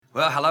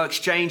Well, hello,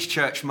 Exchange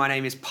Church. My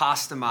name is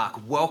Pastor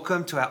Mark.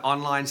 Welcome to our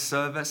online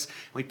service.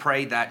 We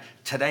pray that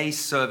today's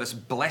service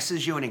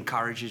blesses you and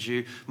encourages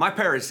you. My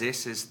prayer is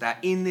that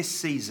in this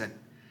season,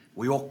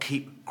 we all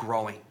keep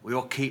growing. We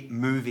all keep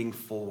moving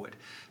forward.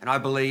 And I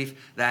believe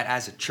that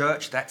as a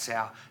church, that's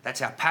our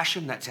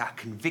passion, that's our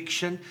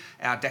conviction.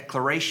 Our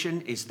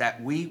declaration is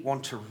that we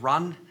want to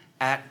run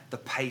at the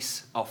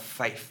pace of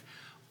faith,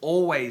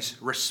 always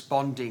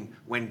responding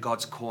when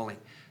God's calling.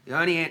 The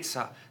only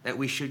answer that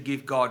we should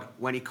give God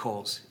when he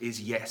calls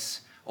is yes.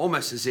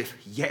 Almost as if,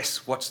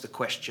 yes, what's the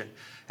question?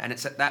 And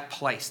it's at that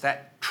place,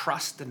 that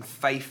trust and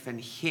faith in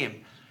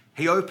him.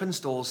 He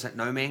opens doors that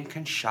no man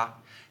can shut.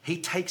 He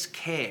takes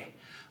care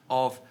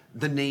of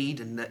the need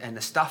and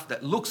the stuff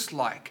that looks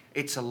like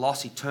it's a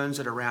loss. He turns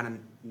it around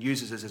and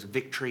uses it as a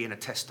victory and a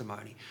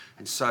testimony.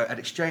 And so at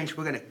Exchange,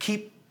 we're going to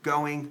keep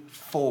going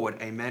forward.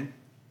 Amen.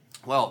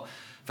 Well,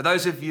 for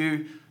those of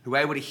you who were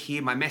able to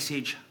hear my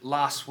message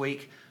last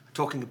week,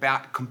 talking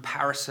about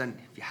comparison.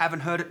 If you haven't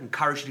heard it, I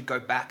encourage you to go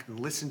back and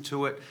listen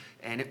to it,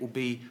 and it will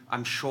be,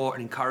 I'm sure, an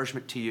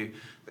encouragement to you.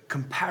 But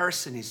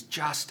comparison is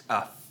just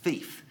a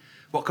thief.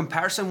 What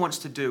comparison wants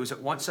to do is it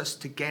wants us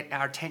to get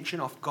our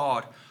attention off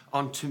God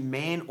onto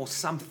man or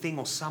something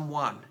or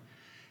someone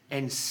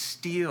and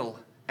steal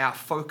our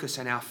focus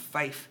and our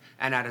faith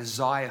and our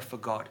desire for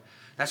God.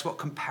 That's what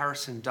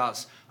comparison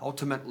does.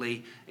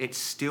 Ultimately, it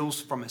steals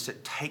from us,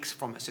 it takes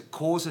from us, it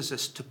causes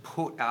us to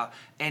put our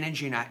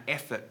energy and our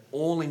effort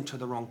all into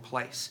the wrong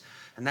place.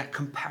 And that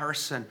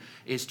comparison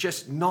is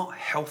just not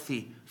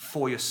healthy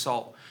for your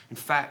soul. In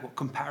fact, what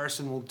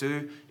comparison will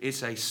do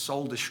is a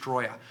soul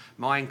destroyer.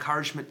 My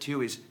encouragement to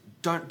you is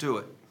don't do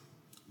it.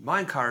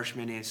 My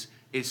encouragement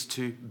is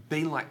to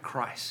be like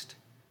Christ.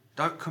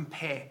 Don't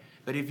compare,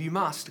 but if you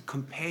must,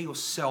 compare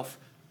yourself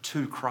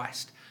to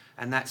Christ.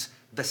 And that's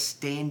the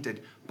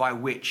standard by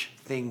which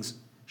things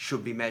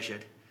should be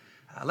measured.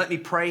 Let me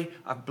pray.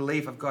 I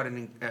believe I've got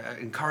an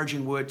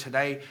encouraging word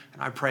today,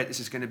 and I pray this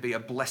is going to be a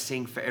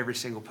blessing for every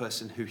single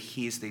person who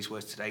hears these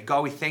words today.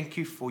 God, we thank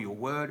you for your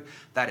word,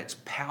 that it's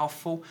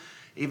powerful.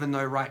 Even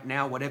though right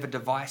now, whatever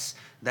device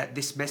that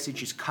this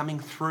message is coming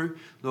through,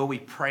 Lord, we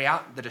pray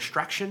out the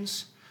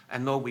distractions,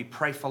 and Lord, we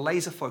pray for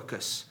laser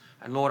focus.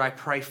 And Lord, I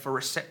pray for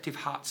receptive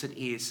hearts and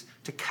ears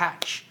to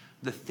catch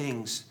the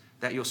things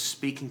that you're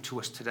speaking to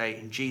us today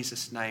in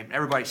Jesus' name.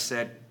 Everybody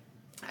said,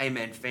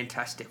 amen.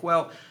 Fantastic.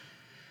 Well,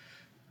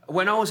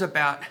 when I was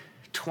about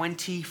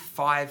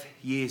 25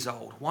 years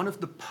old, one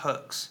of the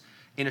perks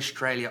in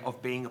Australia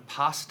of being a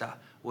pastor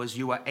was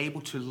you were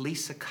able to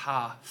lease a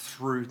car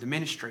through the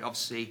ministry.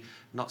 Obviously,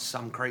 not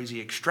some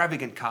crazy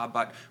extravagant car,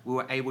 but we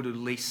were able to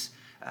lease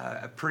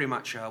pretty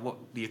much what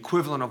the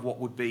equivalent of what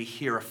would be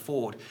here a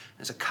Ford.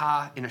 There's a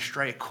car in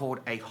Australia called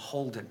a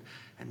Holden,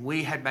 and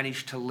we had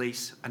managed to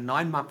lease a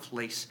 9-month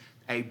lease,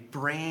 a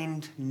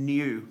brand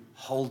new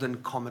Holden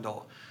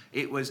Commodore.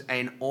 It was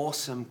an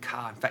awesome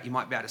car. In fact, you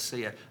might be able to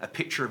see a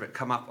picture of it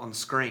come up on the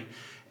screen.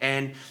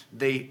 And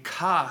the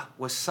car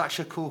was such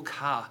a cool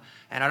car.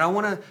 And I don't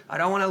want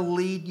to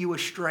lead you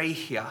astray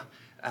here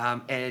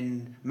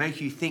and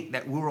make you think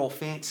that we're all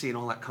fancy and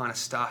all that kind of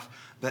stuff.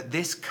 But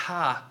this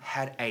car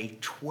had a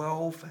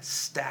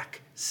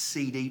 12-stack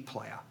CD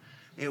player.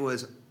 It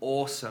was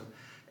awesome.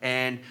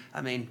 And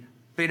I mean,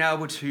 being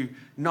able to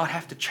not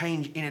have to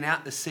change in and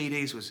out the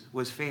CDs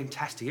was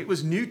fantastic. It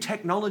was new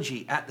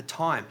technology at the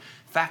time.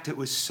 In fact, it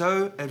was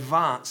so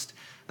advanced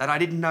that I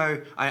didn't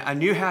know, I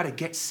knew how to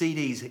get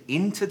CDs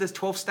into the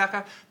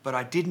 12-stacker, but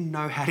I didn't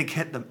know how to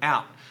get them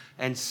out.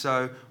 And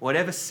so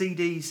whatever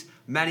CDs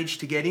managed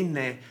to get in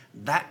there,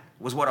 that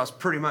was what I was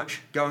pretty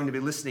much going to be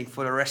listening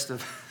for the rest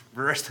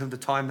of the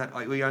time that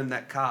we owned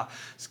that car.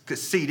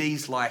 Because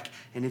CDs like,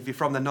 and if you're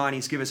from the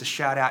 90s, give us a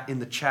shout out in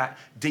the chat,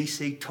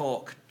 DC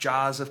Talk,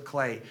 Jars of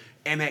Clay,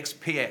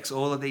 MXPX,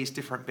 all of these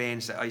different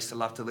bands that I used to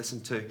love to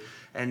listen to.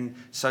 And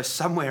so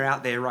somewhere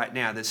out there right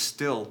now,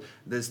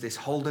 there's this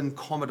Holden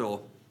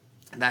Commodore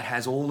that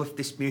has all of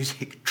this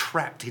music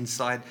trapped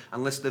inside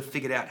unless they've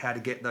figured out how to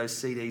get those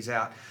CDs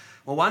out.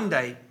 Well, one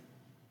day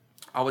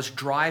I was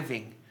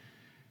driving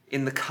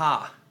in the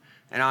car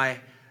and I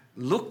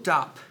looked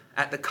up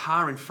at the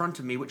car in front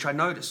of me, which I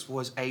noticed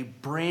was a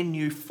brand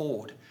new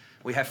Ford.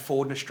 We have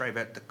Ford in Australia,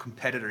 but the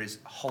competitor is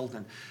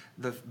Holden.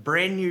 The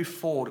brand new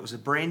Ford, it was a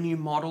brand new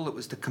model. It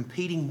was the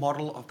competing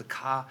model of the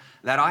car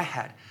that I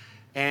had.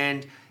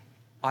 And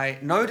I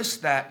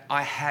noticed that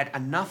I had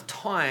enough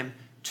time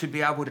to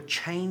be able to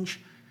change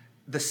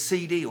the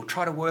CD or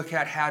try to work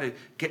out how to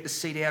get the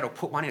CD out or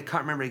put one in. I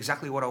can't remember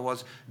exactly what I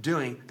was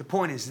doing. The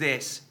point is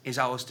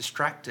I was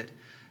distracted.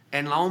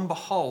 And lo and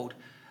behold,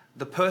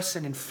 the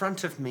person in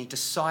front of me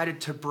decided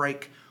to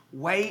brake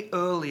way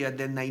earlier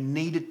than they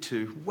needed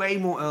to, way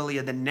more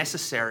earlier than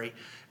necessary.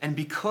 And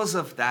because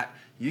of that,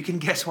 you can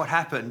guess what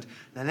happened.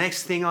 The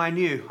next thing I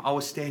knew, I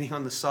was standing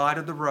on the side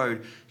of the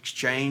road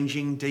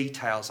exchanging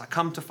details. I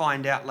come to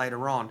find out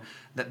later on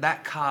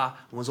that car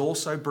was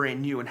also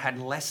brand new and had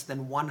less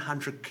than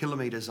 100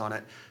 kilometers on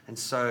it. And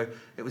so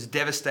it was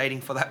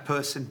devastating for that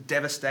person,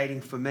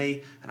 devastating for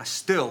me, and I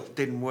still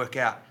didn't work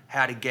out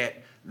how to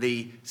get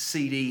the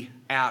CD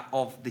out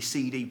of the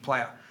CD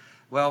player?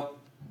 Well,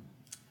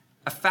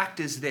 a fact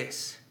is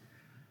this.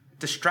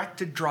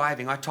 Distracted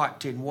driving, I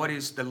typed in what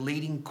is the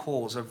leading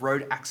cause of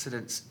road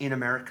accidents in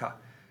America.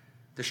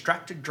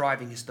 Distracted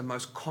driving is the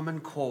most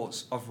common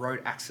cause of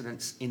road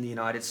accidents in the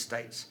United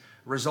States,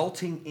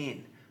 resulting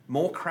in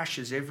more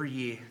crashes every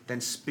year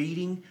than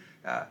speeding,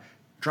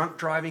 drunk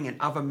driving,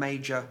 and other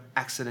major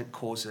accident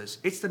causes.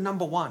 It's the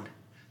number one.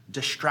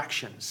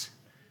 Distractions.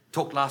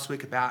 Talked last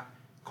week about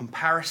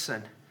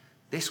comparison.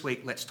 This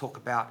week, let's talk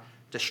about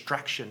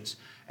distractions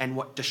and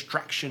what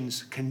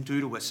distractions can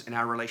do to us in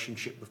our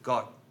relationship with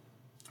God.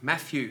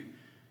 Matthew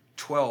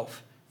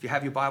 12, if you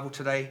have your Bible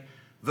today,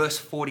 verse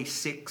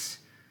 46,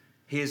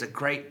 here's a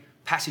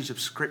great passage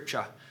of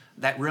scripture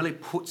that really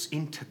puts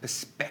into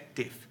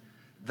perspective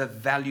the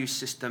value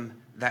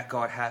system that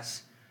God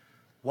has.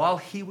 While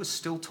he was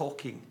still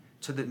talking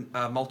to the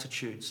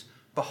multitudes,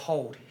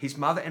 behold, his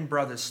mother and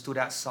brothers stood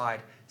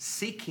outside,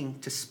 seeking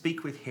to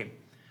speak with him.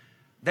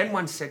 Then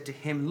one said to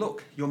him,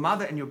 look, your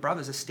mother and your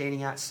brothers are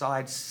standing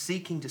outside,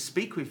 seeking to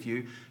speak with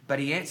you. But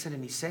he answered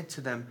and he said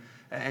to them,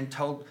 and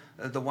told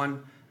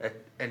one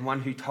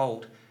who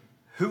told,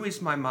 who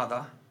is my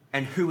mother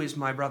and who is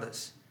my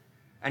brothers?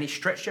 And he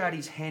stretched out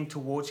his hand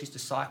towards his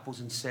disciples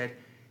and said,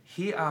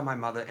 here are my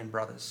mother and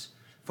brothers.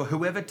 For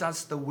whoever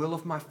does the will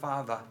of my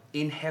Father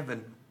in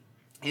heaven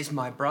is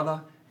my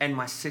brother and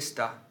my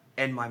sister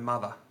and my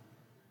mother.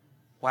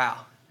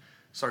 Wow.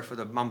 Sorry for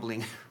the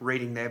mumbling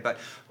reading there, but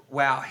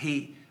wow,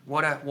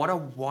 what a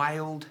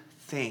wild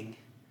thing,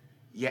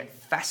 yet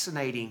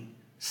fascinating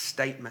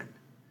statement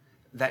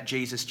that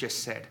Jesus just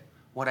said.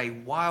 What a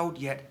wild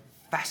yet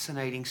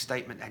fascinating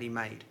statement that he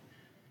made.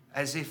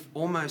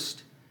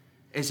 Almost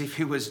as if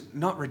he was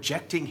not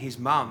rejecting his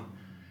mum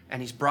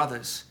and his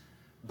brothers,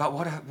 but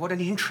what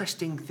an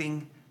interesting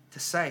thing to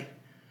say.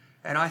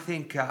 And I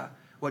think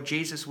what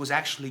Jesus was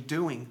actually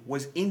doing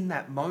was in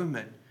that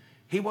moment,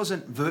 he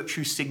wasn't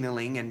virtue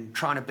signaling and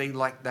trying to be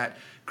like that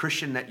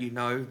Christian that you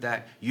know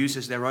that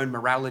uses their own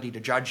morality to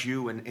judge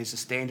you and is a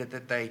standard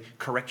that they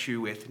correct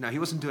you with. No, he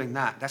wasn't doing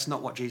that. That's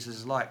not what Jesus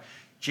is like.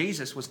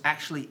 Jesus was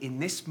actually in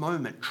this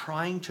moment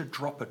trying to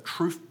drop a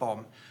truth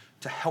bomb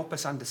to help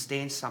us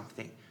understand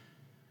something.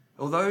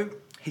 Although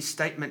his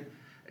statement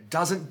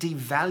doesn't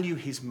devalue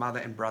his mother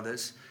and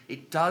brothers,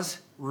 it does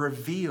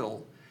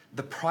reveal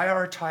the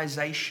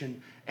prioritization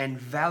and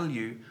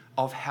value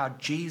of how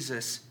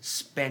Jesus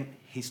spent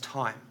his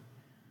time.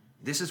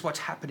 This is what's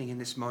happening in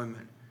this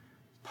moment.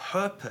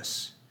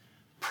 Purpose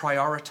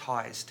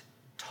prioritized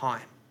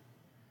time,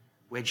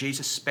 where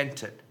Jesus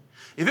spent it.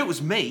 If it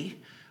was me,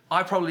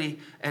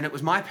 and it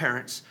was my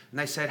parents, and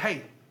they said,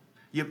 hey,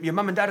 your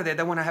mum and dad are there,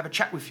 they want to have a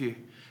chat with you,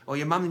 or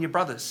your mum and your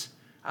brothers,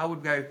 I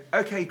would go,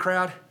 okay,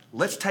 crowd,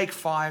 let's take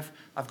 5.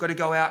 I've got to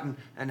go out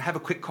and have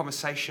a quick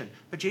conversation.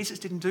 But Jesus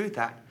didn't do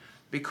that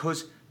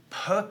because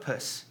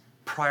purpose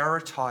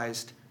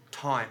prioritized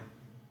time.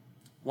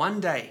 One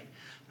day,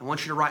 I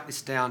want you to write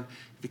this down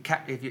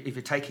if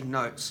you're taking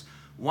notes.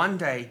 One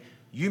day,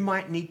 you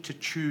might need to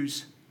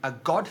choose a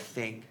God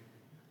thing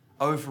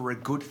over a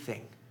good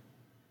thing.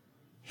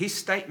 His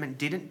statement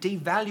didn't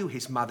devalue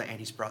his mother and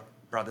his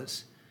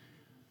brothers,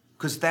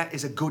 because that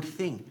is a good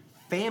thing.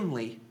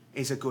 Family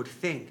is a good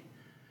thing.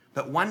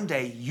 But one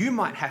day you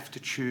might have to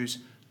choose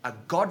a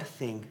God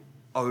thing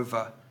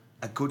over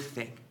a good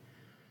thing.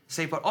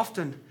 See, but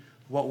often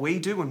what we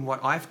do and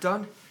what I've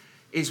done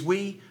is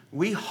we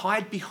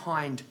hide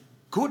behind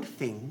good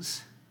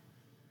things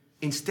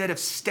instead of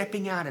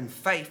stepping out in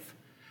faith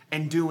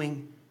and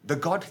doing the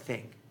God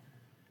thing.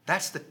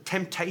 That's the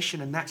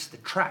temptation and that's the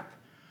trap.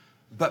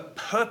 But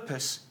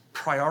purpose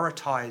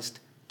prioritized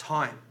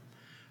time.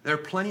 There are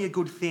plenty of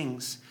good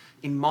things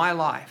in my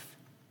life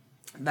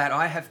that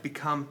I have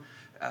become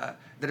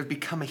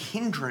a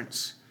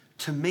hindrance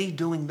to me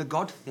doing the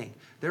God thing.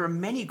 There are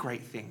many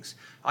great things.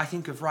 I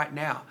think of right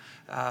now,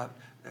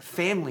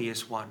 family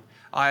is one.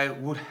 I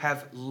would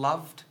have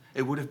loved,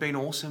 it would have been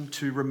awesome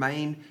to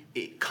remain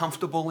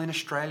comfortable in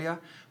Australia,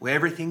 where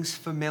everything's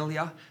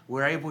familiar.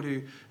 We're able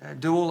to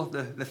do all of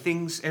the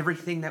things,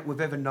 everything that we've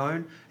ever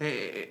known.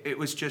 It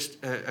was just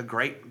a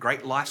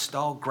great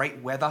lifestyle, great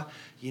weather,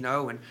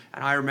 and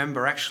I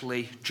remember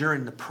actually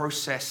during the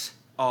process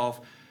of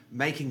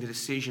making the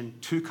decision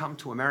to come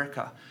to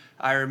America,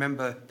 I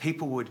remember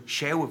people would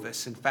share with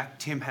us. In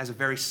fact, Tim has a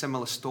very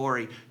similar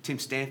story. Tim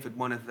Stanford,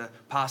 one of the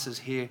pastors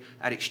here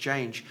at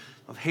Exchange,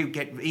 he would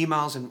get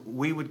emails and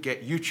we would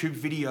get YouTube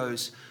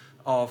videos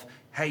of,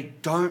 hey,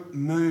 don't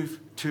move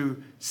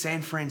to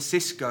San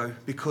Francisco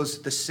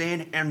because the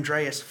San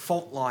Andreas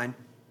fault line,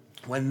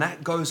 when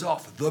that goes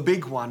off, the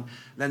big one,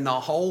 then the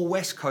whole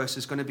West Coast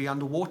is going to be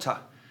underwater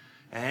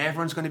and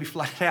everyone's going to be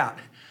flooded out.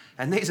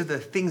 And these are the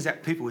things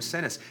that people would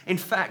send us. In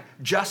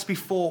fact, just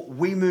before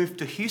we moved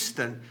to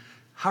Houston,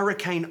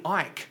 Hurricane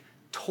Ike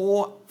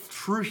tore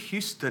through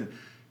Houston.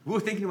 We were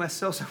thinking to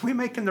ourselves, are we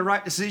making the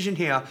right decision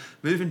here,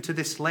 moving to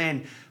this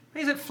land?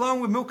 Is it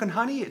flowing with milk and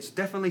honey? It's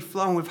definitely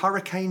flowing with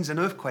hurricanes and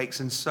earthquakes.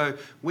 And so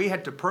we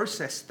had to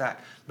process that.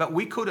 But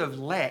we could have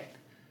let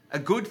a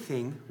good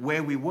thing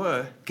where we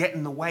were get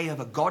in the way of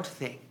a God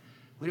thing.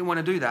 We didn't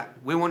want to do that.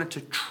 We wanted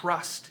to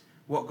trust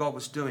what God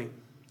was doing.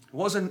 It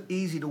wasn't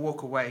easy to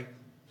walk away.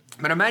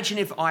 But imagine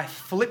if I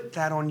flipped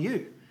that on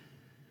you.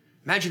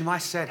 Imagine if I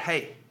said,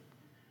 hey,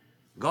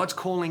 God's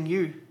calling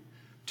you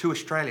to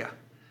Australia.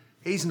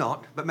 He's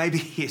not, but maybe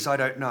he is, I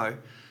don't know.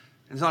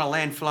 It's not a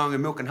land flowing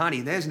with milk and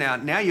honey.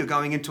 Now you're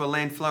going into a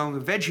land flowing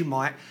with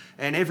Vegemite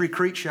and every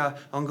creature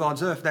on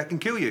God's earth that can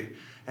kill you.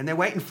 And they're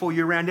waiting for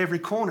you around every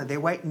corner. They're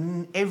waiting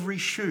in every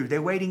shoe.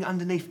 They're waiting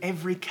underneath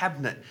every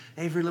cabinet,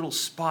 every little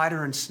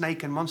spider and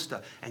snake and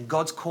monster. And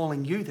God's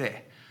calling you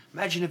there.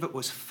 Imagine if it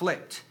was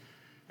flipped.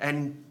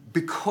 And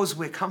because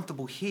we're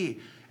comfortable here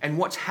and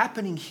what's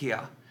happening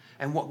here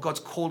and what God's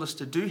called us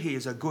to do here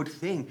is a good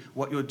thing,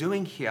 what you're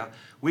doing here,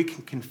 we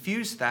can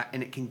confuse that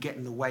and it can get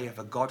in the way of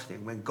a God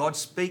thing. When God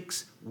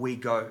speaks, we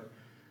go.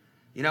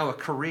 You know, a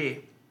career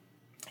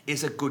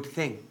is a good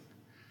thing.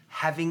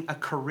 Having a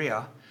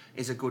career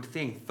is a good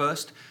thing.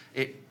 First,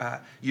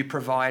 you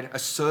provide a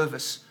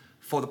service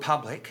for the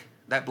public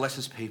that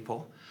blesses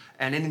people,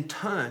 and in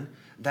turn,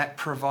 that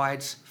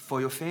provides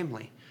for your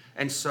family.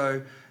 And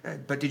so,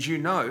 but did you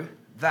know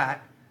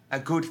that a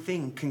good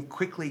thing can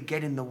quickly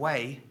get in the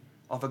way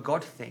of a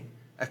God thing?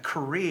 A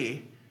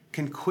career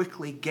can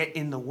quickly get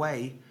in the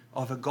way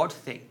of a God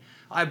thing.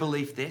 I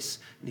believe this,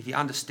 and if you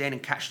understand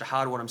and catch the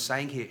heart of what I'm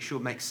saying here, it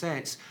should make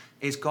sense,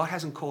 is God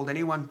hasn't called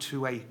anyone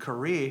to a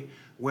career.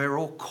 We're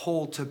all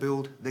called to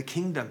build the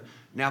kingdom.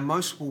 Now,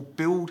 most will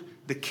build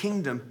the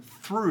kingdom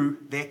through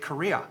their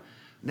career.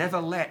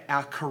 Never let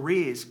our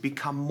careers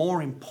become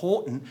more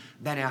important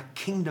than our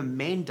kingdom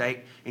mandate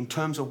in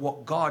terms of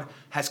what God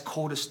has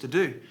called us to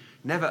do.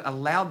 Never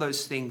allow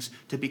those things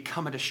to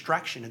become a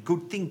distraction. A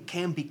good thing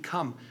can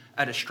become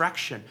a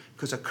distraction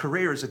because a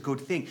career is a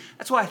good thing.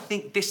 That's why I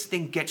think this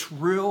thing gets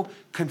real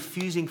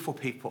confusing for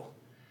people.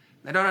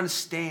 They don't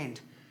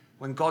understand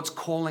when God's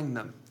calling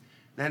them.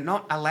 They're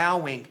not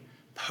allowing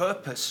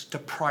purpose to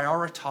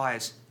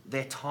prioritize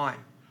their time.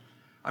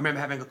 I remember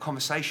having a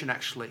conversation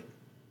actually,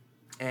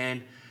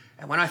 and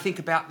when I think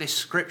about this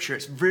scripture,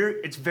 it's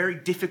very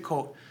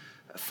difficult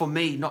for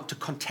me not to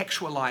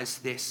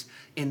contextualize this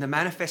in the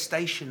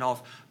manifestation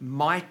of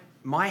my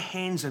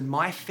hands and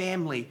my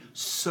family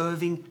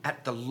serving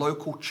at the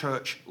local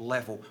church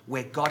level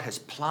where God has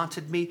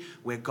planted me,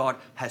 where God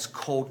has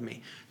called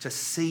me, to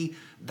see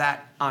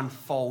that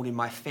unfold in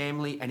my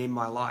family and in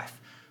my life.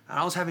 And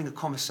I was having a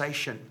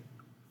conversation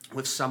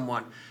with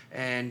someone,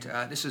 and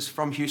this is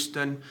from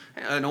Houston,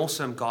 an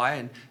awesome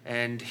guy,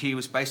 and he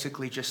was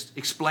basically just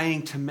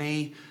explaining to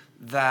me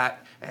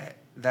that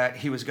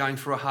he was going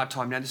through a hard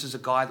time. Now, this is a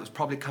guy that was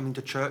probably coming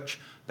to church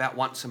about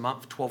once a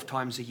month, 12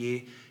 times a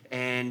year,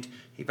 and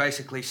he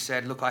basically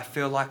said, look, I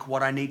feel like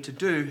what I need to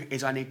do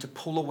is I need to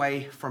pull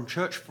away from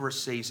church for a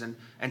season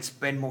and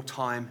spend more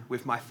time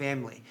with my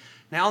family.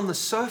 Now, on the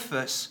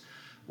surface,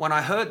 when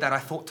I heard that, I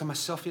thought to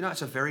myself,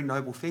 it's a very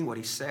noble thing what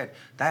he said.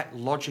 That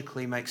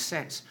logically makes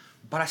sense.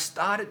 But I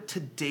started to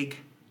dig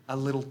a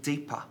little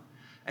deeper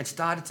and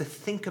started to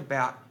think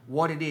about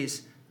what it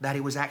is that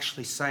he was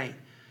actually saying.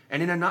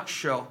 And in a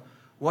nutshell,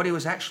 what he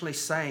was actually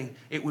saying,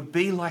 it would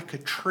be like a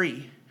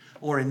tree,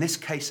 or in this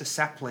case, a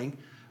sapling,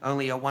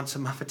 only a once a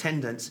month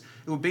attendance.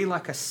 It would be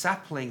like a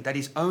sapling that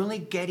is only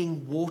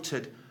getting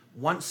watered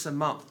once a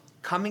month,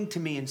 coming to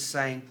me and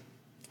saying,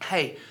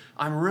 hey,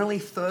 I'm really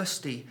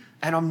thirsty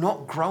and I'm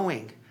not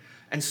growing.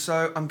 And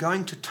so I'm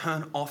going to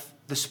turn off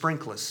the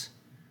sprinklers.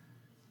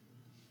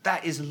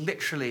 That is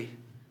literally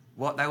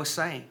what they were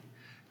saying.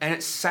 And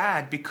it's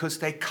sad because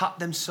they cut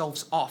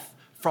themselves off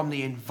from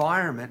the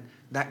environment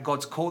that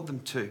God's called them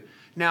to.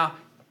 Now,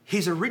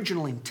 his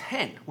original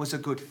intent was a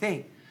good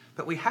thing,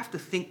 but we have to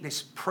think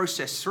this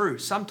process through.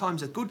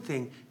 Sometimes a good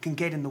thing can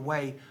get in the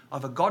way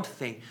of a God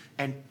thing,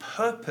 and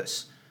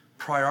purpose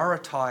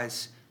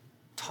prioritize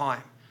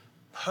time.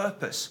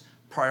 Purpose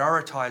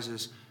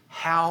prioritizes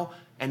how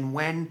and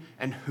when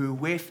and who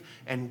with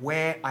and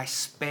where I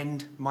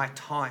spend my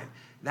time.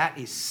 That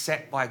is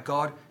set by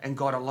God and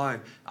God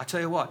alone. I tell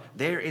you what,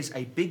 there is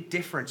a big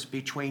difference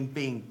between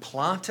being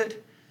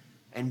planted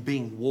and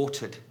being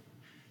watered.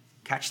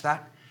 Catch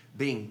that?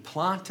 Being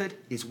planted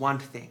is one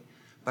thing,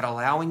 but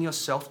allowing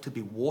yourself to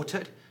be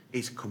watered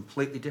is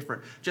completely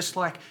different. Just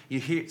like you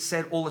hear it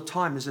said all the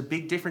time, there's a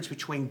big difference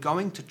between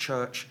going to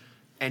church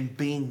and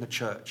being the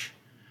church.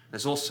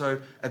 There's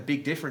also a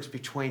big difference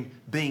between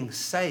being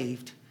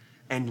saved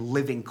and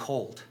living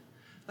called.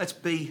 Let's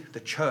be the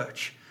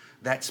church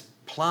that's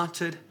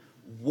planted,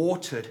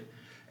 watered,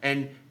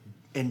 and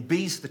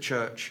be's the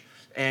church,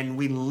 and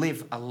we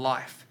live a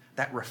life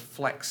that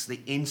reflects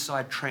the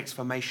inside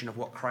transformation of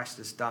what Christ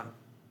has done.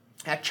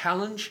 Our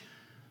challenge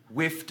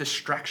with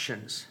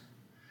distractions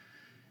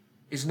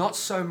is not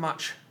so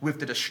much with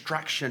the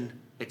distraction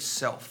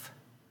itself,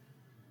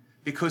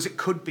 because it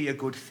could be a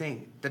good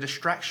thing. The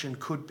distraction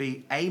could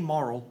be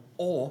amoral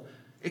or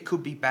it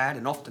could be bad.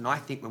 And often I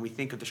think when we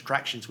think of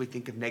distractions, we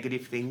think of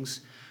negative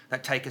things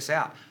that take us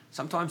out.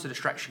 Sometimes the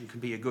distraction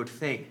can be a good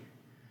thing.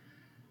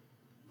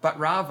 But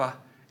rather,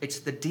 it's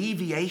the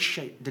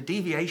deviation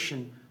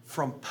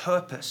from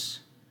purpose.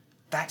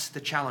 That's the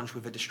challenge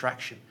with a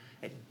distraction.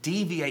 It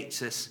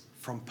deviates us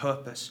from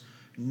purpose,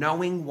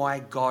 knowing why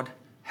God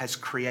has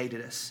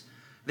created us.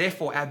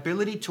 Therefore, our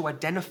ability to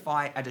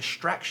identify a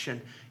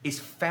distraction is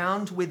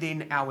found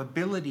within our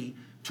ability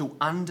to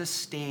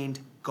understand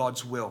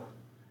God's will.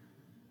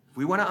 If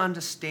we want to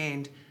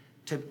understand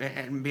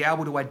and be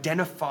able to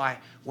identify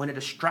when a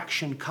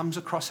distraction comes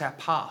across our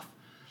path,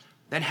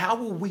 then how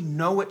will we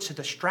know it's a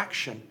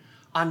distraction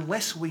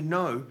unless we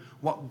know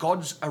what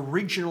God's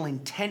original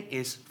intent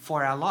is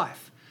for our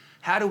life?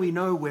 How do we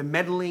know we're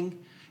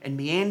meddling and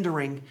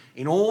meandering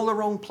in all the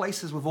wrong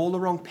places with all the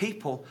wrong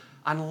people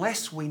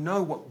unless we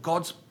know what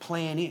God's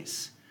plan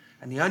is?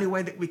 And the only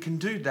way that we can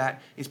do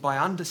that is by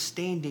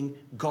understanding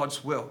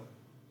God's will.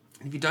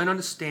 And if you don't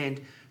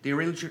understand the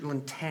original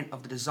intent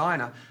of the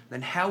designer,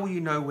 then how will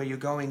you know where you're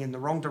going in the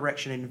wrong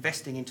direction and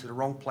investing into the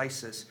wrong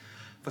places?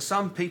 For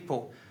some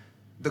people,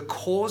 the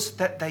cause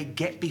that they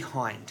get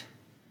behind,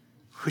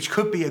 which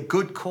could be a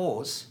good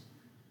cause,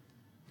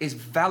 is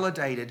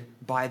validated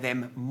by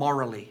them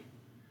morally.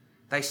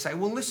 They say,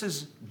 well, this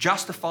is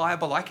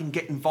justifiable. I can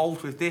get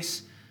involved with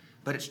this,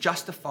 but it's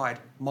justified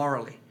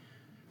morally.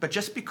 But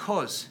just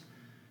because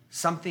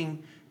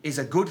something is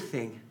a good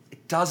thing,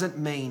 it doesn't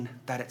mean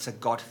that it's a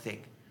God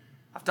thing.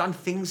 I've done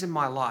things in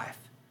my life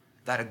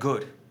that are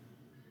good.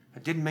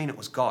 It didn't mean it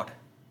was God.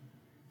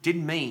 It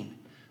didn't mean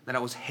that I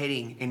was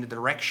heading in the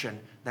direction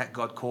that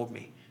God called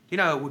me. You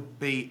know, it would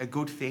be a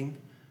good thing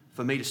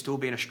for me to still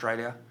be in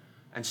Australia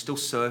and still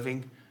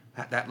serving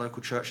at that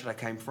local church that I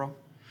came from.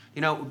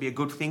 You know, it would be a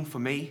good thing for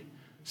me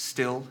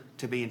still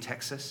to be in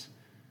Texas,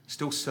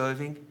 still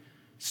serving,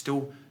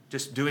 still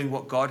just doing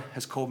what God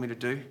has called me to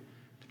do.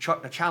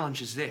 The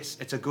challenge is this: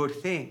 it's a good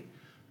thing,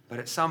 but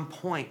at some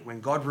point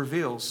when God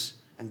reveals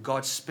and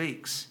God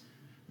speaks,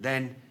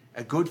 then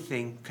a good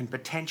thing can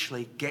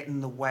potentially get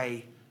in the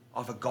way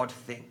of a God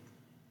thing.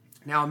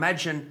 Now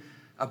imagine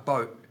a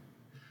boat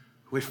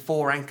with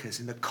 4 anchors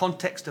in the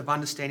context of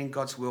understanding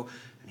God's will.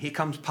 And here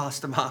comes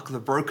Pastor Mark with a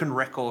broken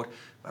record.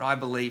 But I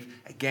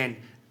believe, again,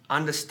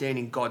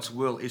 understanding God's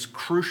will is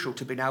crucial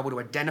to being able to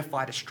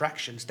identify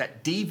distractions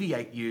that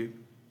deviate you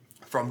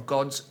from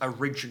God's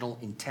original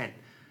intent.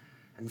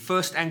 And the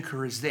first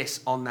anchor is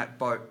this on that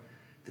boat.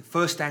 The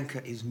first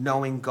anchor is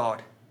knowing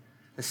God.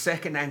 The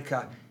second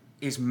anchor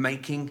is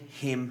making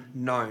him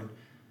known.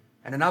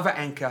 And another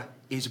anchor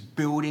is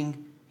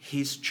building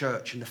his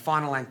church. And the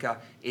final anchor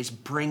is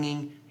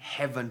bringing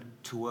heaven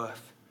to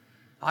earth.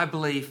 I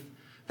believe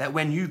that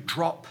when you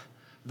drop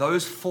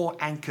those 4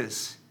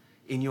 anchors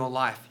in your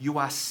life, you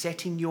are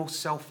setting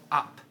yourself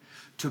up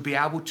to be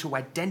able to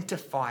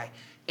identify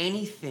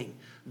anything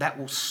that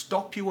will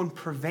stop you and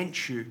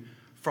prevent you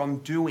from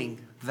doing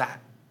that.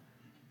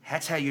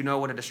 That's how you know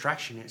what a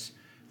distraction is.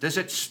 Does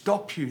it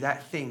stop you,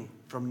 that thing,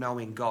 from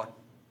knowing God?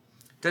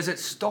 Does it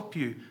stop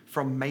you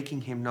from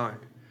making him known?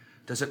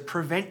 Does it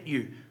prevent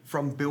you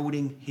from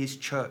building his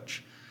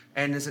church?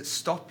 And does it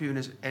stop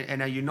you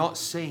and are you not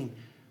seeing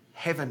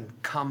heaven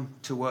come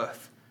to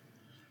earth?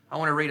 I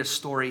want to read a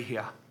story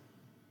here.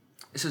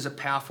 This is a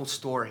powerful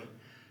story.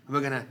 And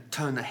we're going to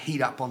turn the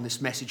heat up on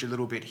this message a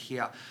little bit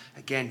here.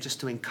 Again,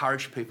 just to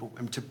encourage people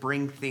and to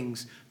bring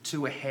things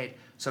to a head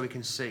so we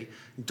can see.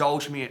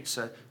 Indulge me, it's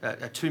a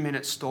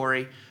 2-minute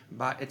story,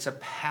 but it's a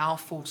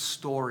powerful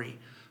story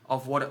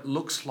of what it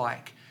looks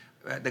like,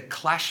 the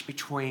clash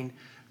between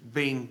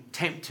being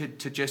tempted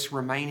to just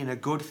remain in a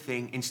good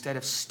thing instead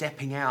of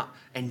stepping out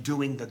and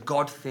doing the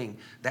God thing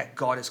that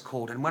God has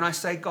called. And when I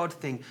say God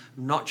thing,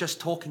 I'm not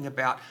just talking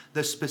about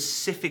the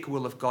specific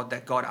will of God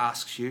that God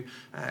asks you.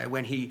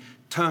 When he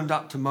turned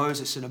up to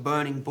Moses in a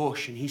burning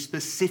bush and he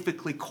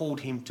specifically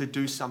called him to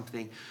do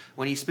something.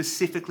 When he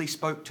specifically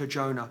spoke to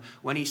Jonah.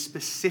 When he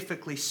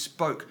specifically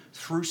spoke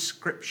through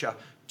scripture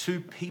to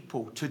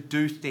people to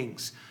do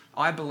things.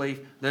 I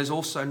believe there's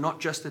also not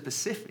just the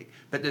specific,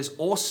 but there's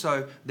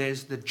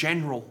the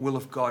general will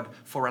of God,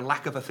 for a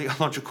lack of a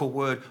theological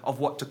word of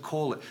what to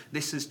call it.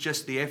 This is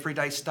just the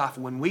everyday stuff.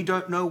 When we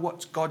don't know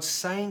what God's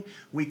saying,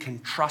 we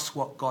can trust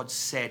what God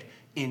said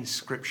in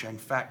Scripture. In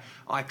fact,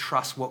 I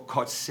trust what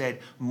God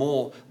said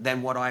more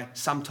than what I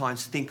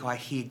sometimes think I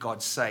hear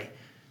God say.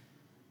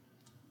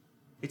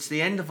 It's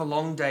the end of a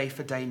long day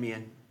for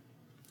Damien,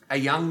 a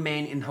young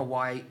man in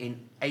Hawaii in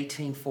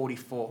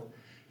 1844.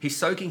 He's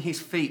soaking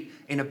his feet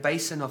in a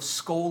basin of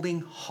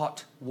scalding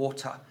hot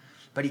water,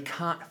 but he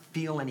can't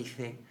feel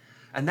anything.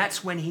 And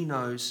that's when he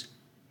knows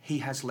he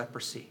has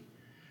leprosy.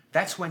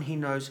 That's when he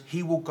knows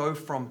he will go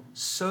from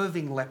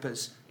serving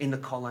lepers in the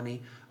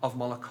colony of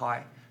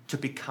Molokai to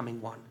becoming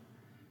one.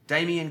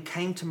 Damien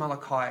came to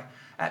Molokai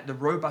at the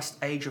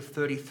robust age of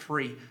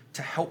 33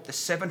 to help the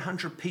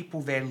 700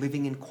 people there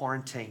living in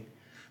quarantine.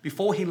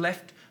 Before he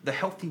left the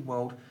healthy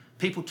world,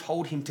 people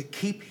told him to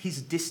keep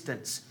his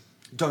distance.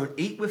 Don't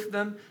eat with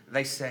them,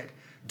 they said.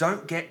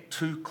 Don't get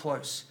too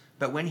close.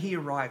 But when he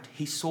arrived,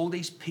 he saw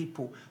these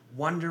people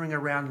wandering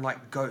around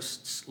like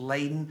ghosts,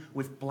 laden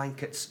with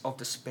blankets of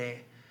despair.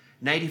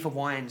 Native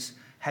Hawaiians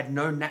had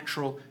no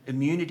natural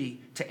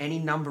immunity to any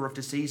number of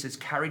diseases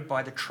carried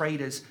by the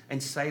traders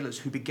and sailors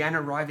who began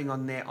arriving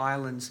on their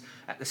islands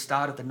at the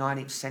start of the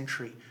 19th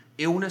century.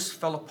 Illness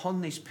fell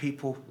upon these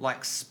people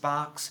like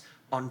sparks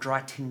on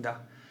dry tinder.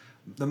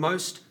 The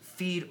most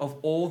feared of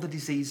all the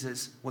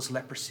diseases was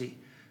leprosy.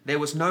 There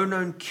was no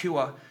known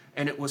cure,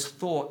 and it was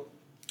thought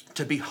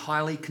to be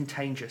highly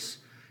contagious.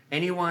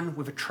 Anyone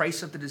with a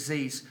trace of the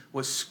disease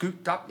was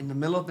scooped up in the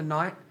middle of the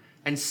night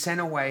and sent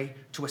away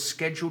to a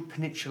scheduled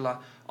peninsula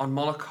on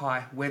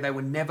Molokai where they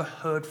were never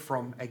heard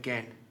from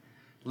again.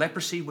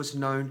 Leprosy was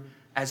known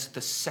as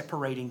the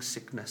separating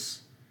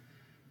sickness.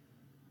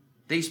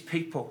 These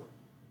people,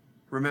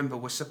 remember,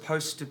 were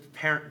supposed to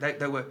parent,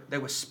 they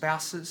were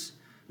spouses,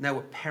 and they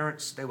were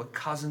parents, they were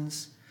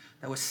cousins,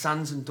 they were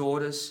sons and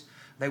daughters.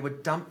 They were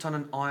dumped on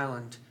an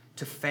island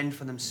to fend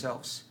for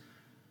themselves.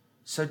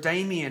 So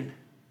Damien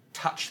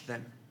touched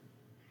them.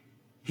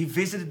 He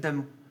visited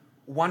them.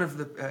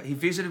 He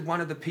visited one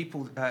of the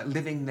people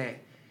living there.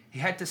 He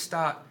had to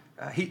start.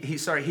 He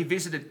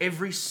visited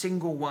every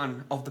single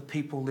one of the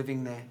people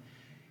living there.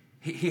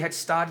 He had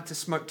started to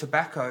smoke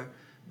tobacco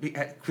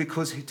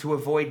because to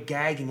avoid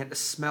gagging at the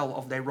smell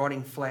of their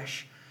rotting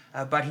flesh.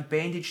 But he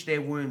bandaged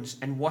their wounds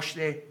and washed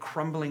their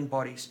crumbling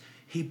bodies.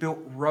 He built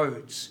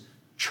roads,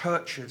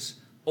 churches,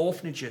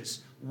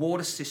 orphanages,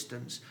 water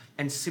systems,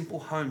 and simple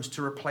homes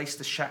to replace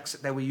the shacks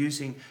that they were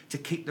using to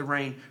keep the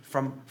rain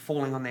from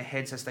falling on their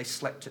heads as they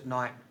slept at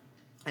night.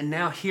 And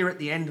now here at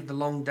the end of the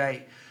long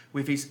day,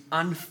 with his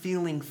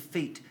unfeeling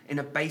feet in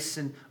a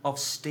basin of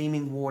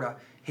steaming water,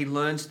 he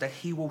learns that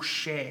he will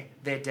share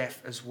their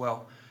death as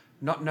well.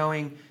 Now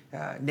knowing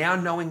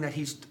that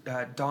he's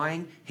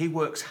dying, he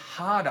works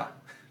harder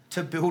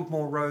to build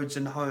more roads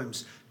and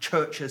homes,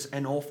 churches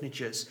and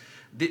orphanages.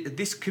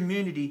 This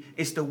community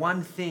is the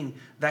one thing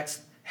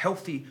that's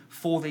healthy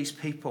for these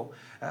people.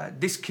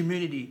 This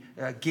community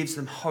gives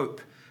them hope.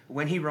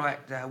 When he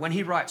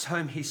writes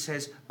home, he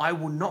says, "I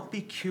will not be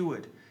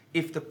cured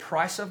if the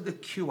price of the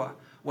cure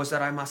was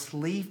that I must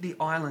leave the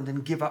island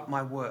and give up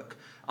my work.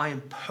 I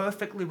am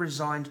perfectly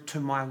resigned to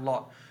my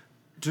lot.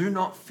 Do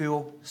not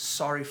feel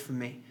sorry for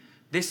me."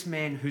 This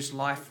man whose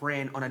life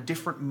ran on a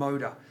different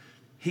motor,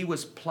 he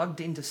was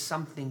plugged into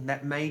something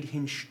that made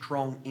him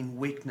strong in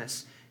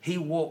weakness. He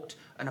walked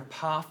on a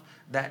path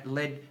that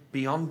led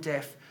beyond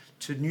death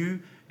to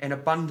new and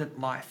abundant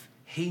life.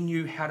 He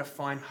knew how to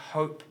find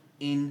hope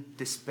in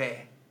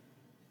despair.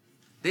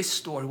 This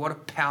story, what a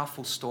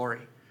powerful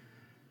story.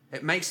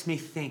 It makes me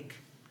think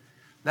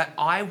that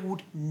I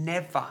would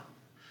never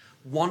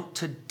want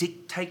to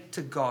dictate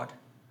to God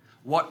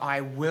what I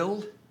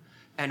will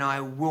and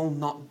I will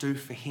not do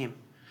for him.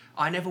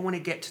 I never want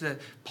to get to the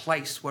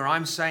place where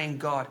I'm saying,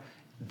 God,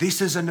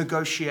 this is a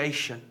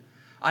negotiation.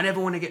 I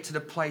never want to get to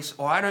the place,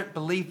 or I don't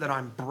believe that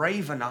I'm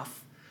brave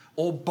enough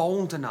or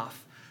bold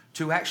enough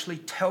to actually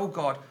tell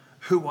God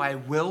who I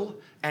will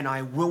and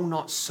I will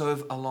not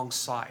serve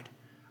alongside.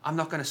 I'm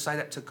not going to say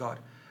that to God.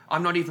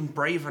 I'm not even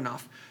brave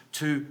enough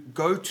to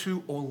go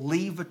to or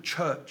leave a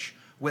church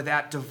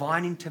without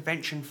divine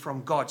intervention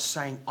from God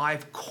saying,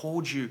 I've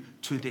called you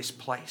to this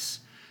place.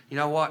 You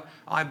know what?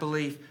 I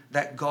believe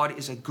that God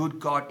is a good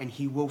God and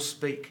he will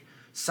speak.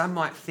 Some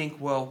might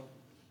think, well,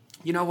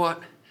 you know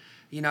what?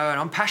 And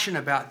I'm passionate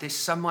about this.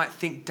 Some might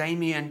think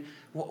Damien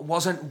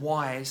wasn't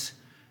wise,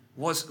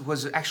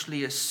 was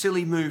actually a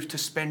silly move to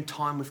spend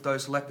time with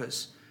those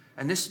lepers.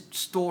 And this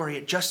story,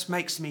 it just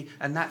makes me,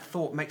 and that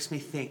thought makes me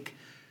think,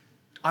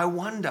 I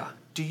wonder,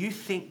 do you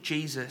think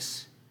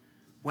Jesus,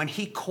 when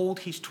he called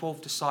his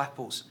 12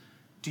 disciples,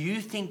 do you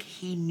think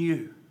he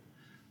knew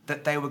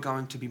that they were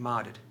going to be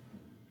martyred?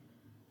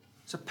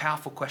 It's a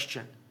powerful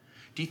question.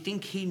 Do you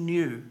think he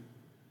knew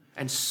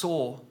and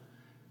saw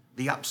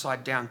the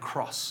upside down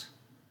cross?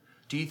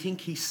 Do you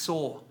think he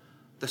saw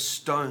the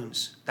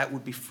stones that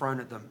would be thrown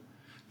at them?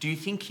 Do you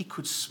think he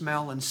could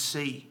smell and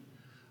see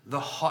the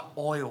hot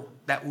oil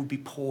that would be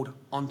poured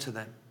onto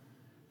them?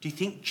 Do you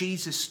think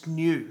Jesus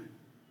knew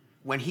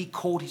when he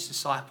called his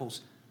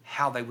disciples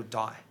how they would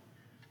die?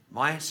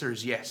 My answer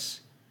is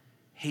yes.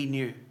 He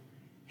knew.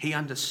 He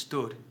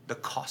understood the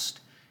cost.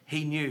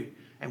 He knew.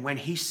 And when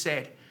he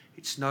said,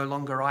 it's no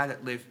longer I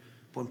that live,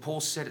 when Paul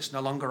said, it's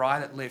no longer I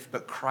that live,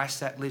 but Christ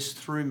that lives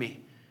through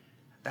me,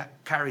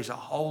 that carries a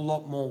whole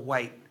lot more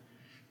weight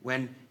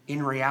when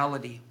in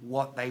reality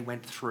what they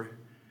went through.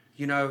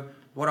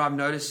 What I'm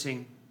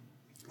noticing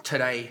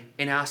today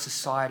in our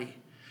society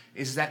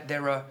is that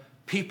there are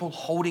people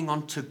holding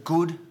on to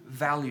good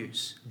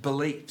values,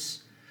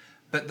 beliefs,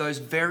 but those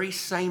very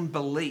same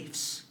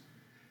beliefs,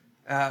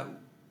 we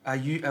are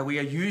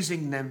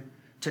using them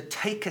to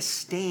take a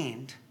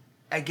stand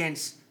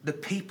against the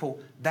people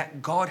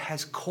that God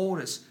has called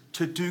us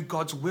to do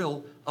God's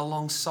will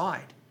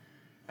alongside.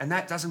 And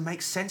that doesn't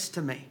make sense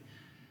to me,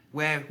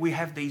 where we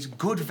have these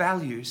good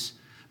values,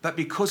 but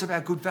because of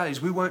our good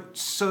values, we won't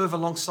serve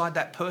alongside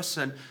that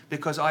person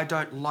because I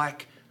don't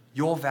like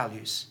your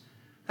values.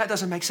 That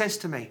doesn't make sense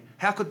to me.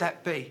 How could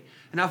that be?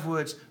 In other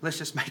words, let's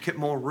just make it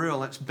more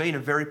real. It's been a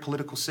very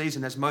political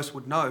season, as most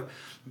would know,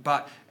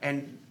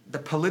 and the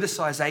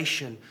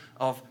politicization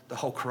of the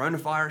whole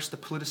coronavirus, the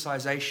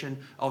politicization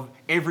of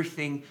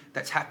everything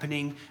that's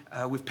happening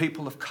with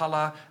people of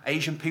color,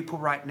 Asian people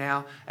right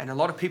now, and a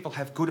lot of people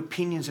have good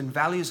opinions and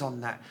values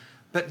on that.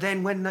 But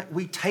then when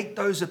we take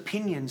those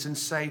opinions and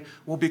say,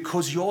 well,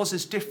 because yours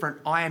is different,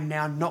 I am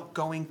now not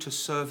going to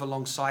serve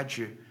alongside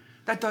you.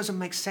 That doesn't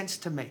make sense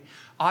to me.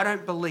 I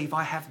don't believe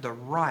I have the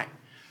right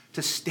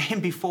to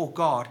stand before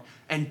God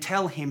and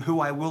tell him who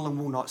I will and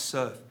will not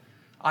serve.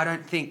 I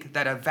don't think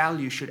that a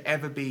value should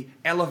ever be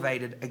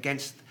elevated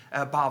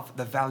above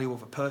the value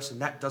of a person.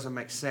 That doesn't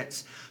make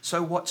sense.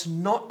 So what's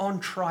not on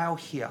trial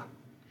here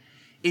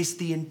is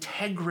the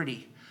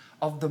integrity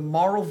of the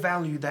moral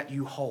value that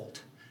you hold.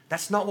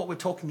 That's not what we're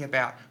talking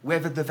about,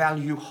 whether the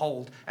value you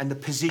hold and the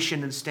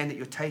position and stand that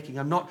you're taking.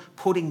 I'm not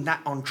putting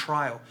that on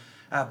trial,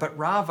 but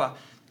rather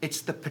it's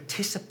the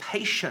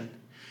participation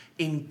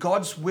in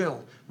God's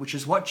will, which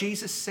is what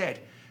Jesus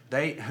said.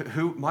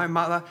 My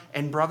mother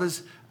and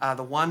brothers are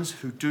the ones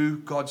who do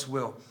God's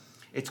will.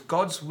 It's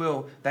God's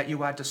will that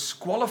you are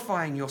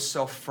disqualifying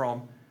yourself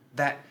from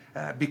that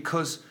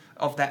because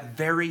of that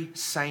very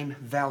same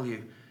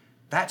value.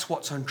 That's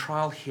what's on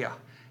trial here,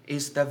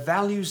 is the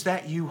values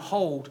that you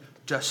hold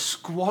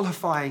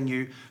disqualifying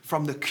you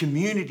from the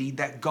community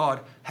that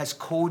God has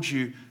called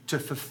you to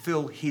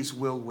fulfill his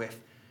will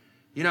with.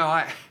 You know,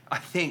 I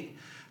think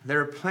there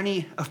are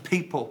plenty of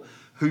people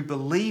who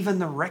believe in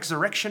the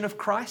resurrection of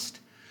Christ,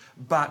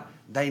 but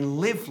they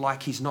live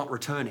like he's not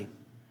returning.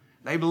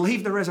 They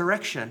believe the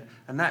resurrection,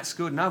 and that's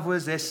good. In other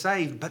words, they're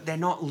saved, but they're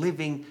not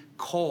living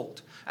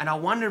called. And I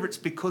wonder if it's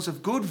because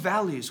of good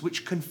values,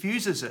 which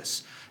confuses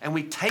us, and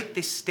we take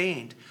this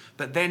stand,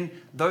 but then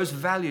those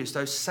values,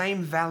 those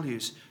same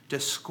values,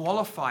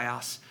 disqualify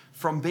us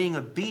from being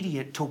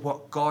obedient to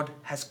what God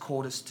has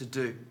called us to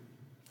do.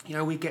 You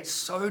know, we get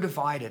so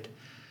divided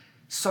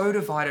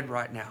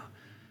right now.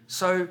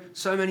 So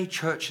many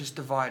churches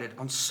divided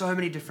on so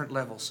many different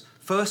levels.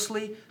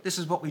 Firstly, this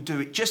is what we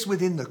do just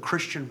within the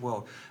Christian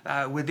world,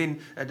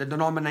 within the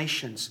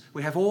denominations.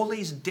 We have all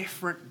these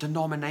different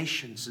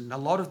denominations, and a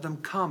lot of them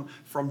come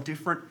from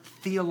different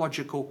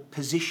theological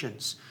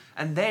positions.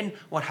 And then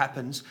what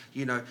happens,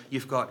 you know,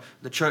 you've got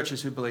the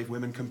churches who believe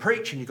women can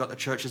preach, and you've got the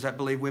churches that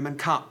believe women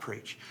can't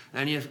preach.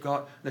 And you've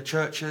got the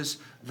churches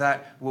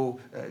that will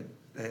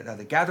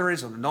the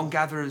gatherers or the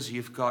non-gatherers.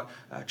 You've got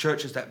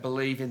churches that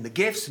believe in the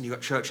gifts, and you've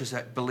got churches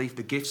that believe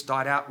the gifts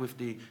died out with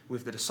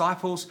the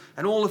disciples,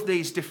 and all of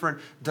these different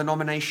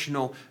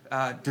denominational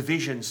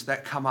divisions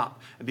that come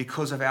up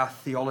because of our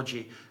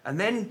theology. And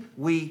then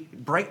we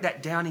break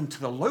that down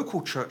into the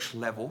local church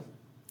level,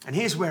 and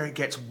here's where it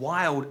gets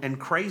wild and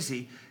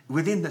crazy.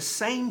 Within the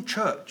same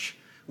church,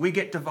 we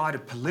get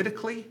divided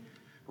politically,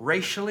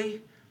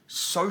 racially,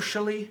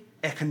 socially,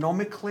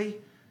 economically,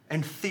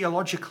 and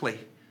theologically.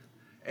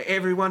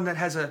 Everyone that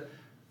has a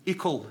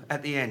ickle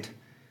at the end,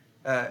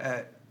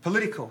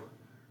 political,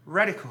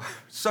 radical,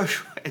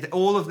 social,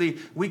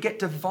 we get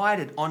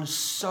divided on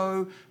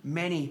so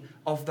many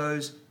of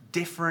those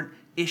different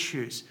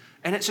issues.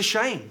 And it's a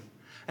shame.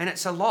 And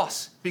it's a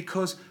loss,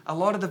 because a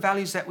lot of the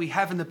values that we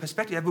have in the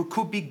perspective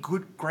could be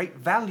good, great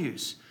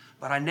values.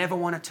 But I never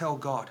want to tell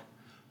God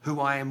who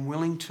I am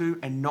willing to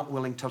and not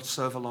willing to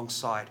serve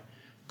alongside.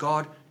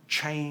 God,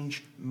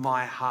 change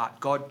my heart.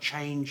 God,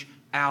 change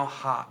our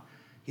heart.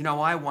 You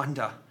know, I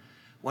wonder,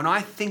 when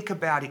I think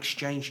about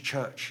Exchange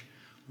Church,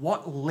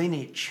 what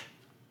lineage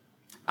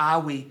are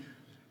we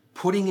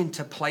putting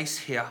into place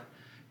here,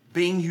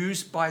 being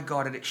used by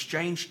God at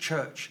Exchange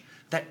Church,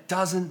 that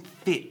doesn't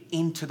fit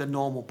into the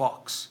normal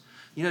box?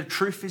 You know, the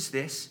truth is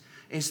this,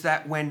 is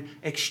that when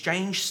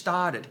Exchange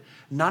started,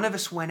 none of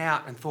us went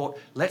out and thought,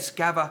 let's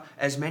gather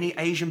as many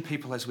Asian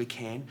people as we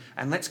can,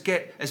 and let's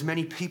get as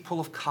many people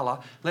of color,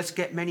 let's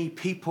get many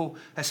people,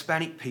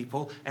 Hispanic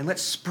people, and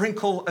let's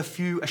sprinkle a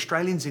few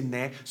Australians in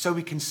there so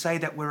we can say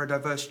that we're a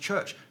diverse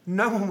church.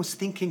 No one was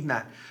thinking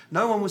that.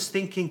 No one was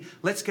thinking,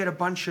 let's get a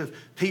bunch of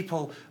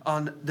people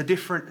on the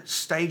different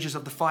stages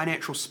of the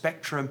financial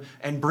spectrum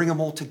and bring them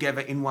all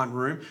together in one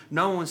room.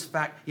 No one was, in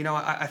fact, you know,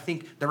 I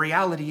think the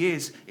reality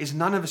is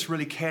none of us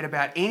really cared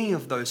about any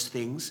of those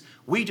things.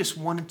 We just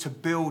wanted to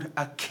build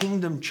a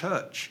kingdom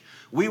church.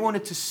 We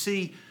wanted to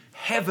see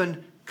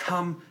heaven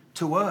come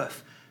to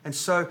earth. And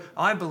so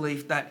I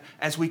believe that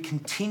as we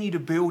continue to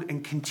build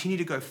and continue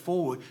to go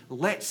forward,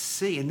 let's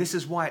see, and this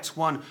is why it's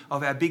one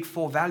of our big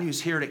 4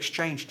 values here at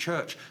Exchange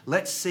Church,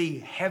 let's see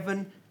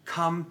heaven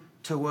come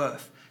to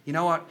earth. You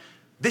know what?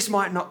 This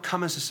might not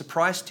come as a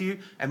surprise to you,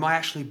 and might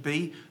actually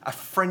be a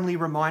friendly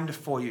reminder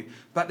for you.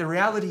 But the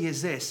reality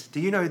is this. Do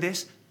you know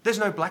this? There's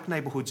no black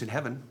neighborhoods in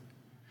heaven.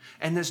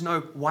 And there's no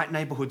white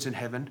neighborhoods in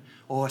heaven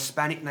or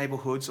Hispanic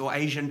neighborhoods or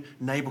Asian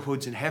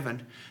neighborhoods in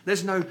heaven.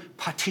 There's no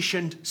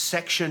partitioned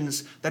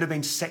sections that have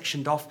been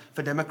sectioned off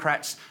for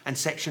Democrats and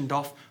sectioned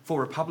off for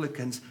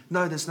Republicans.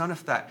 No, there's none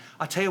of that.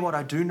 I tell you what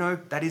I do know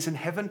that is in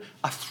heaven,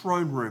 a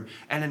throne room.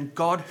 And in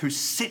God who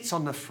sits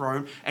on the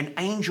throne and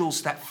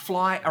angels that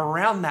fly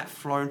around that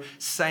throne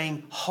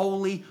saying,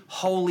 holy,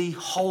 holy,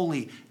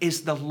 holy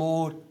is the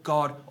Lord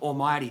God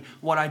Almighty.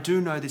 What I do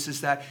know this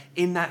is that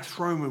in that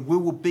throne room, we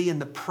will be in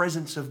the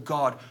presence of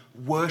God,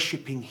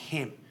 worshiping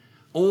Him.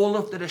 All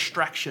of the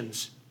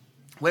distractions,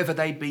 whether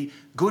they be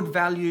good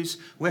values,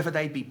 whether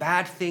they be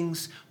bad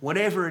things,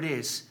 whatever it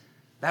is,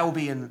 that will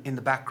be in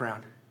the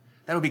background.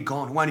 That will be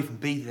gone. It won't even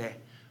be there.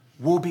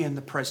 We'll be in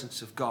the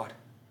presence of God.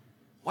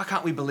 Why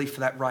can't we believe for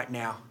that right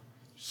now?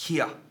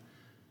 Here,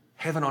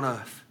 heaven on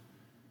earth,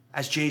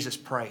 as Jesus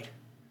prayed.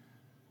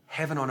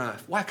 Heaven on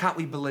earth. Why can't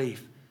we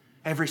believe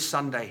every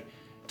Sunday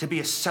to be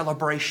a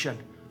celebration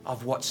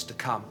of what's to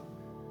come?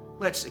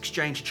 Let's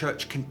Exchange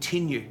Church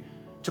continue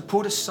to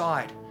put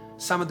aside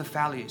some of the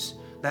values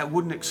that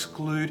wouldn't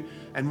exclude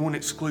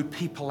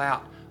people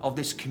out of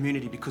this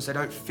community because they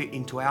don't fit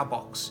into our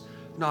box.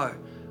 No,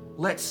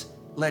 let's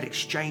let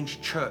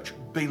Exchange Church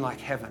be like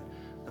heaven.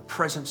 The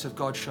presence of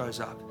God shows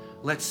up.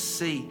 Let's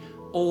see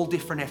all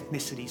different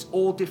ethnicities,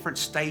 all different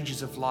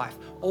stages of life,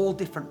 all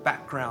different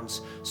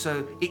backgrounds,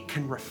 so it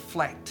can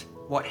reflect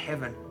what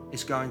heaven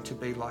is going to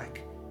be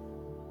like.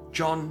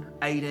 John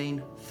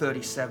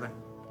 18:37.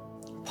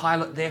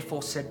 Pilate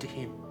therefore said to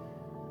him,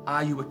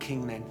 "Are you a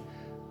king then?"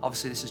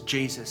 Obviously, this is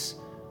Jesus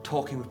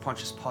talking with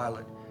Pontius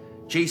Pilate.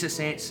 Jesus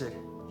answered,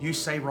 "You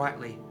say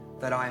rightly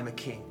that I am a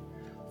king.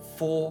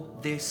 For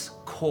this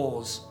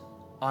cause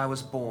I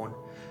was born,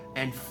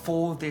 and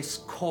for this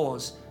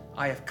cause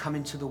I have come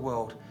into the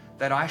world,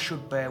 that I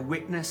should bear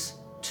witness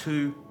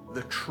to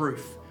the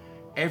truth.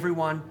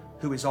 Everyone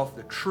who is of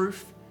the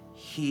truth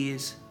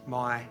hears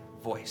my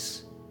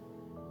voice."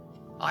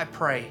 I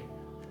pray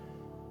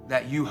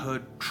that you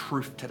heard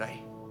truth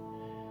today.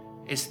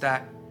 It's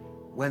that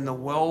when the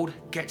world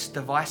gets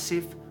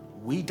divisive,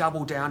 we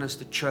double down as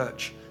the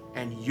church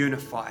and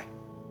unify.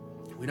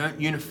 We don't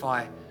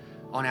unify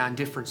on our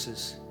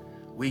indifferences.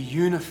 We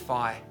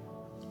unify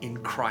in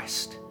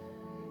Christ.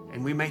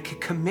 And we make a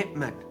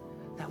commitment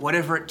that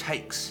whatever it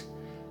takes,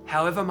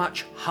 however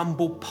much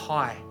humble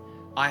pie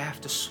I have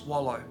to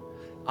swallow,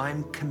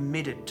 I'm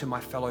committed to my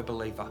fellow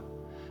believer.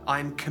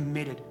 I'm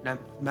committed, no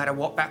matter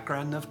what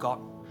background they've got,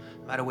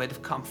 no matter where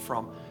they've come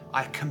from,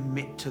 I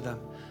commit to them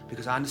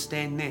because I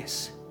understand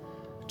this.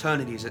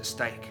 Eternity is at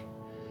stake.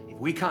 If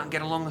we can't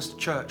get along as the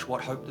church,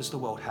 what hope does the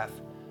world have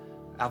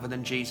other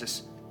than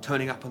Jesus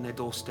turning up on their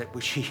doorstep,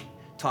 which He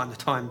time to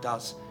time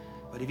does?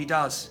 But if He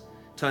does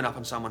turn up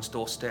on someone's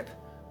doorstep,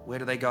 where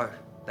do they go?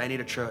 They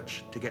need a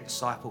church to get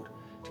discipled,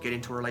 to get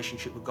into a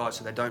relationship with God,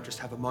 so they don't just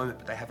have a moment,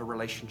 but they have a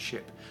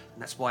relationship.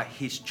 And that's why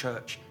His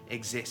church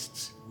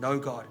exists. Know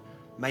God,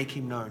 make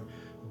Him known,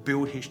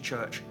 build His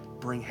church,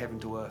 bring heaven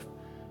to earth.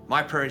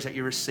 My prayer is that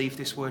you receive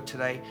this word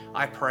today.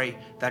 I pray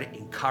that it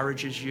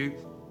encourages you.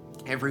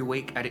 Every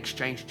week at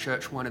Exchange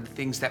Church, one of the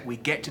things that we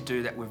get to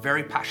do that we're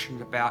very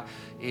passionate about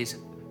is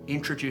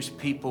introduce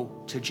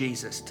people to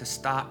Jesus, to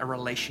start a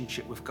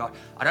relationship with God.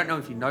 I don't know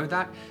if you know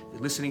that. If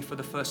you're listening for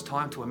the first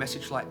time to a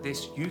message like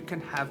this, you can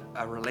have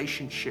a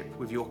relationship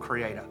with your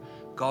Creator.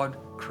 God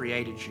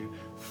created you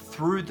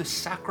through the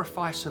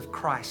sacrifice of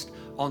Christ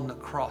on the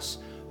cross,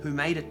 who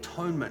made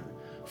atonement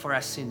for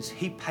our sins.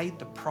 He paid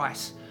the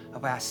price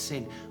of our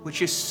sin,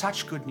 which is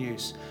such good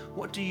news.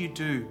 What do you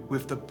do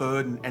with the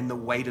burden and the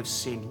weight of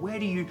sin? What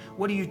do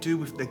you do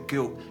with the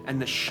guilt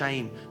and the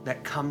shame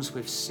that comes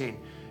with sin?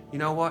 You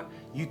know what?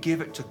 You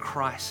give it to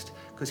Christ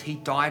because He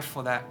died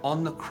for that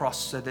on the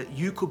cross so that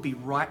you could be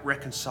right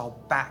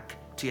reconciled back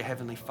to your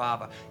Heavenly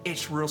Father.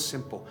 It's real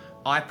simple.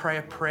 I pray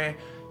a prayer.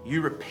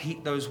 You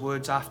repeat those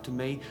words after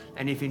me.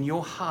 And if in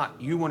your heart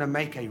you want to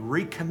make a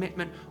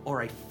recommitment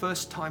or a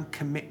first-time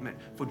commitment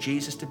for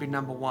Jesus to be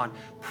number one,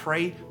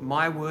 pray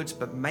my words,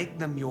 but make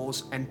them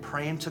yours and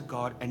pray them to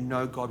God and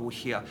know God will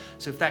hear.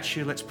 So if that's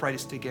you, let's pray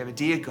this together.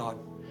 Dear God,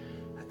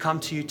 I come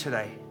to you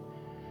today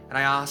and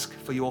I ask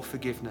for your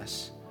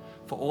forgiveness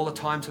for all the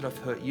times that I've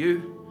hurt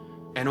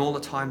you and all the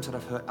times that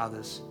I've hurt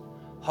others.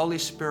 Holy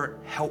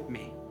Spirit, help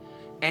me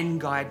and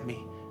guide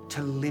me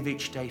to live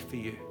each day for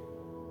you.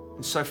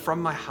 And so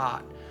from my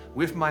heart,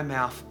 with my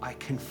mouth, I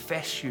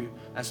confess you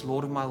as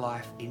Lord of my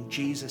life. In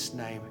Jesus'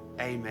 name,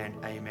 amen,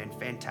 amen.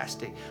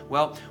 Fantastic.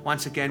 Well,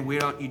 once again, we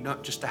don't need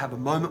not just to have a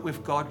moment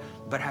with God,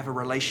 but have a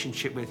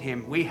relationship with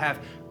Him. We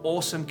have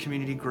awesome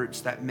community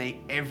groups that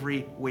meet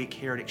every week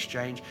here at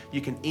Exchange.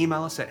 You can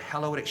email us at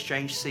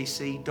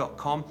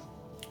hello@exchangecc.com.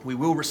 We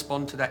will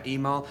respond to that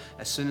email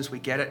as soon as we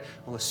get it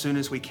or as soon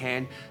as we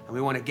can. And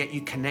we want to get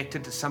you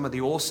connected to some of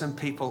the awesome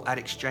people at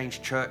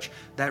Exchange Church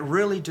that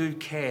really do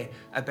care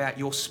about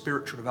your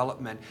spiritual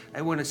development.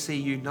 They want to see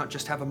you not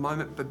just have a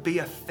moment, but be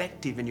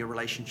effective in your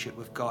relationship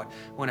with God.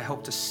 They want to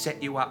help to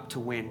set you up to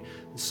win.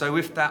 And so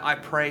with that, I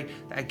pray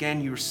that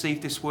again, you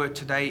receive this word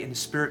today in the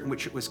spirit in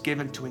which it was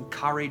given to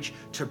encourage,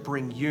 to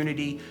bring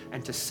unity,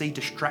 and to see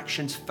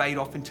distractions fade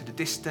off into the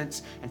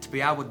distance, and to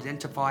be able to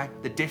identify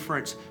the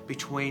difference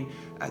between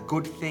a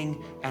good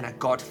thing and a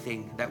God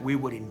thing, that we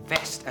would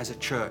invest as a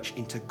church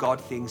into God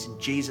things in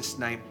Jesus'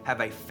 name.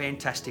 Have a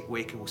fantastic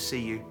week, and we'll see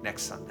you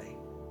next Sunday.